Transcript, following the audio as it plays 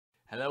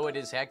Hello, it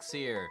is Hex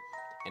here,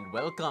 and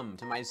welcome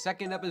to my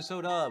second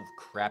episode of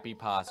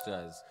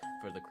Crappypastas.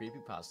 For the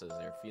Creepypastas,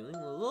 they're feeling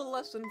a little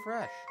less than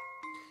fresh.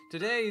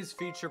 Today's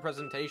feature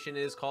presentation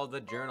is called The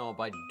Journal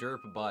by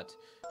derpbutt,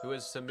 who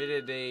has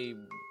submitted a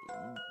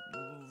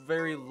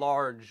very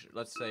large,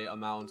 let's say,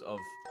 amount of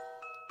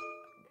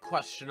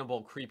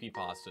questionable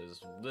creepypastas.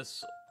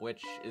 This,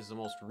 which is the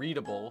most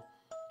readable,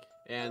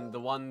 and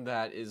the one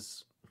that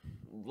is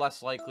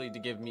less likely to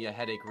give me a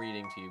headache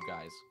reading to you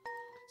guys.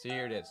 So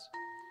here it is.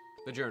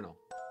 The Journal.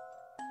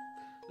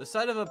 The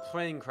site of a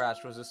plane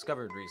crash was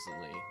discovered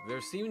recently. There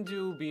seemed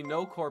to be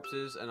no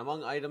corpses, and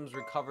among items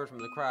recovered from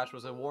the crash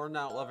was a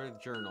worn-out leather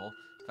journal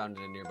found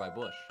in a nearby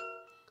bush.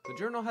 The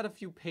journal had a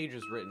few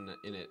pages written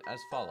in it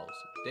as follows.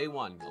 Day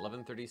 1,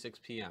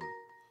 11:36 p.m.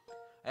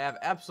 I have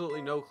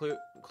absolutely no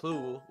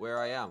clue where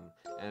I am,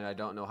 and I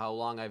don't know how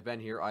long I've been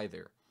here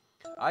either.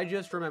 I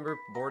just remember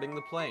boarding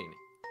the plane.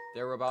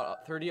 There were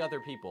about 30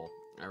 other people.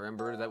 I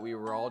remember that we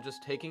were all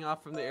just taking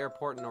off from the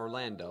airport in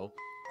Orlando.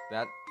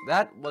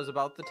 That was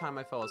about the time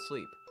I fell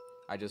asleep.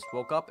 I just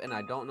woke up and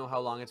I don't know how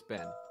long it's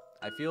been.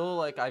 I feel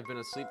like I've been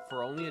asleep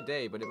for only a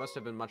day, but it must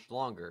have been much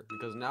longer,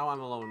 because now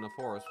I'm alone in the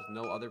forest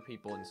with no other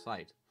people in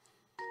sight.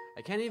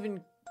 I can't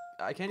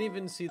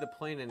even see the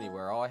plane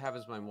anywhere. All I have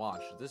is my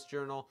watch, this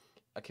journal,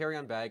 a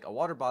carry-on bag, a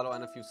water bottle,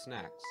 and a few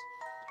snacks.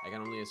 I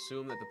can only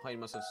assume that the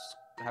plane must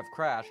have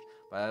crashed,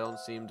 but I don't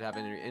seem to have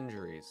any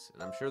injuries,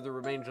 and I'm sure the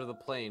remainder of the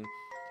plane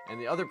and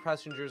the other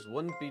passengers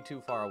wouldn't be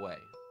too far away.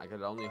 I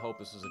could only hope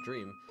this is a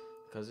dream,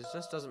 because it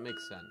just doesn't make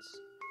sense.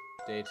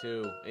 Day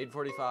 2,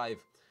 8:45.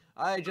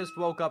 I just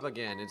woke up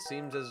again. It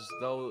seems as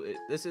though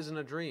this isn't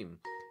a dream,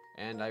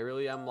 and I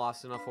really am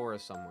lost in a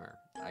forest somewhere.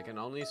 I can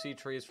only see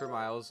trees for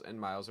miles and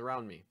miles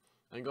around me.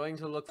 I'm going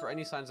to look for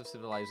any signs of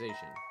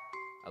civilization.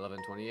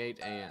 11:28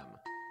 a.m.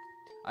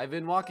 I've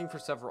been walking for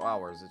several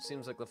hours. It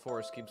seems like the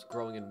forest keeps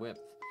growing in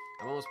width.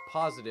 I'm almost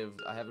positive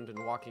I haven't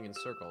been walking in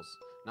circles.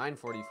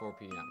 9:44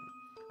 p.m.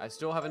 I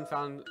still haven't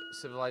found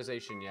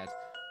civilization yet,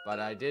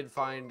 but I did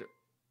find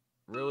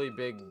really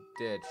big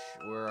ditch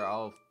where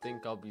I'll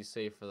be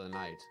safe for the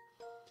night.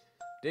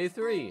 Day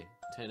 3,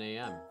 10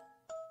 a.m.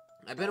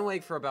 I've been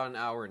awake for about an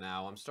hour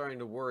now. I'm starting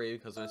to worry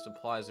because my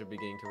supplies are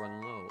beginning to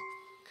run low.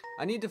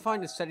 I need to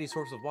find a steady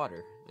source of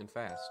water, and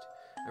fast.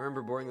 I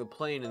remember boarding the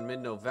plane in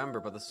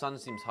mid-November, but the sun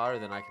seems hotter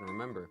than I can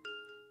remember.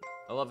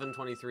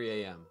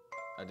 11:23 a.m.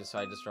 I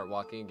decide to start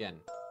walking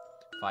again.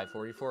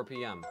 5:44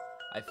 p.m.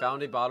 I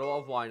found a bottle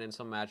of wine and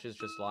some matches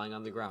just lying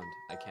on the ground.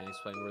 I can't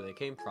explain where they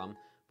came from,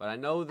 but I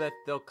know that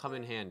they'll come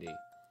in handy.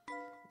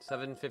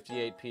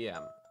 7:58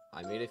 p.m.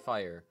 I made a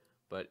fire,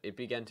 but it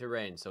began to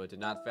rain, so it did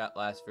not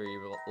last very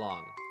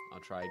long.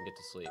 I'll try and get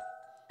to sleep.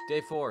 Day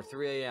 4,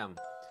 3 a.m.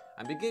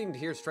 I'm beginning to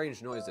hear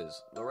strange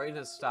noises. The rain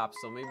has stopped,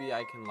 so maybe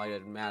I can light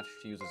a match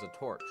to use as a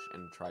torch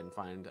and try and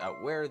find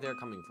out where they're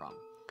coming from.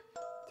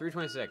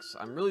 3:26.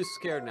 I'm really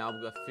scared now,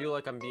 but I feel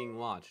like I'm being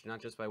watched, not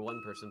just by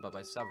one person, but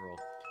by several.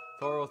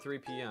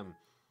 4:03 p.m.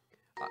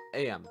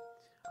 a.m.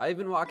 I've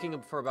been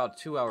walking for about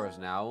 2 hours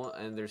now,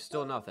 and there's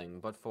still nothing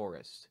but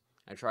forest.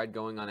 I tried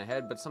going on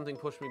ahead, but something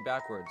pushed me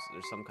backwards.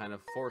 There's some kind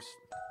of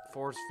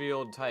force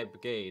field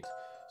type gate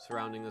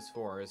surrounding this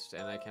forest,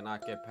 and I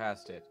cannot get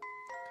past it.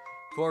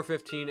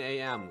 4:15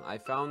 a.m. I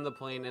found the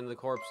plane and the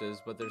corpses,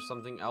 but there's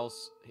something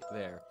else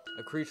there.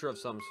 A creature of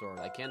some sort.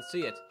 I can't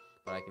see it,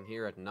 but I can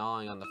hear it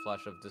gnawing on the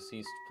flesh of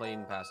deceased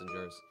plane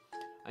passengers.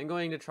 I'm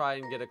going to try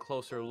and get a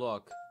closer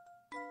look.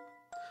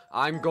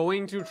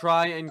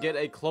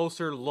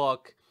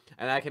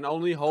 And I can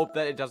only hope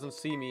that it doesn't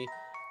see me,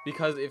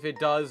 because if it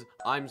does,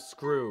 I'm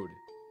screwed.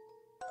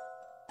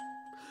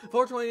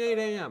 4:28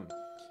 a.m.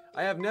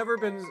 I have never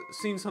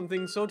seen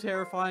something so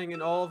terrifying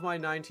in all of my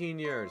 19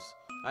 years.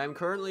 I am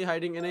currently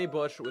hiding in a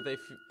bush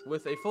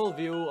with a full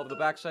view of the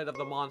backside of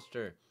the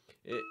monster.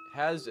 It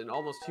has an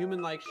almost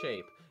human-like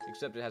shape,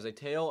 except it has a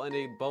tail and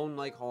a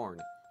bone-like horn.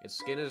 Its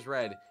skin is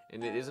red,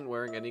 and it isn't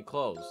wearing any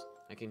clothes.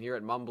 I can hear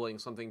it mumbling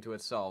something to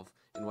itself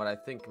in what I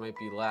think might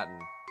be Latin.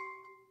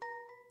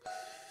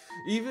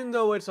 Even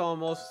though it's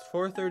almost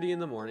 4:30 in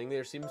the morning,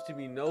 there seems to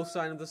be no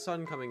sign of the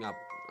sun coming up.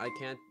 I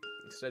can't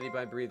steady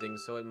my breathing,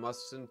 so it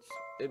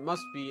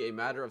must be a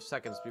matter of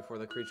seconds before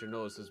the creature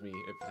notices me,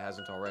 if it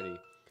hasn't already.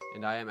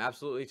 And I am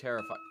absolutely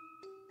terrified.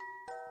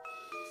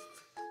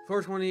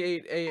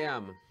 4:28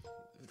 a.m.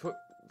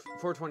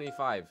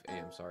 4:25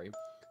 a.m., sorry.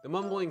 The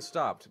mumbling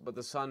stopped, but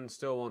the sun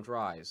still won't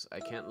rise. I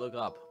can't look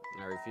up.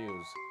 I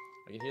refuse.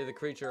 I can hear the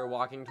creature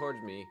walking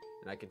towards me,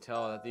 and I can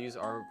tell that these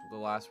are the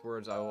last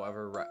words I will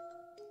ever write.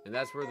 And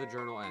that's where the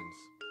journal ends.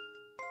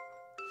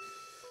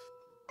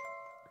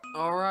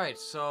 Alright,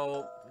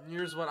 so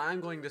here's what I'm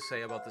going to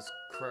say about this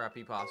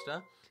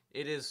Crappypasta.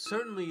 It is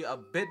certainly a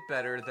bit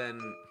better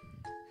than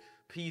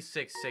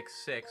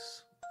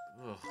P666.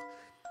 Ugh.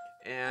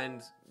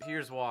 And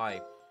here's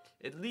why.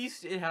 At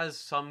least it has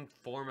some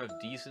form of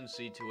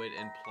decency to it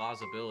and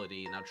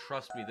plausibility. Now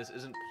trust me, this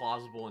isn't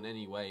plausible in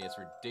any way. It's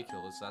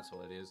ridiculous, that's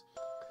what it is.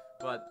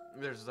 But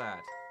there's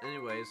that.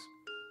 Anyways,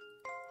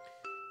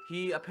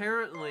 he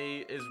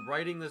apparently is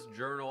writing this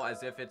journal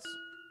as if it's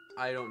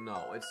I don't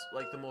know. It's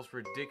like the most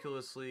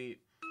ridiculously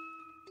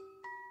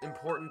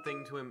important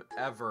thing to him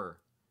ever.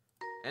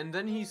 And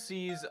then he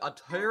sees a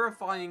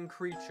terrifying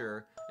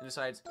creature and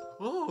decides,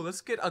 oh,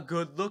 let's get a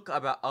good look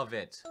of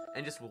it.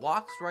 And just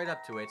walks right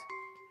up to it.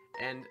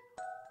 And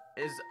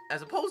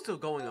as opposed to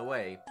going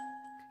away,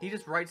 he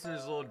just writes in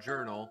his little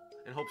journal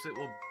and hopes it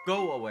will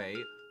go away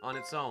on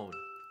its own.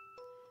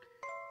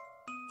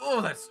 Oh,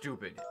 that's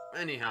stupid.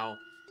 Anyhow,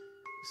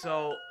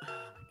 so,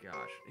 oh my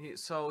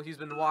gosh. He's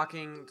been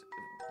walking,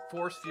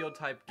 force field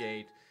type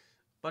gate,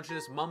 bunch of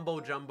this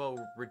mumbo jumbo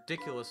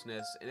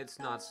ridiculousness, and it's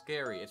not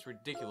scary, it's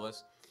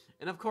ridiculous.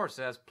 And of course,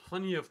 it has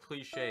plenty of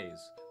cliches.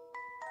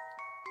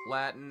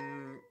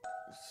 Latin,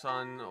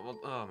 sun,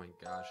 oh my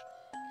gosh.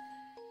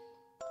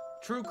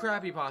 True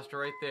Crappypasta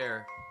right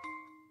there.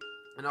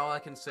 And all I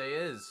can say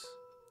is,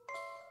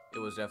 it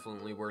was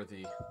definitely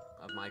worthy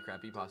of my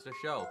Crappypasta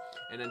show.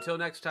 And until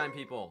next time,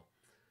 people,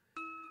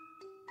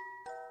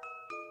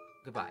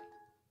 goodbye.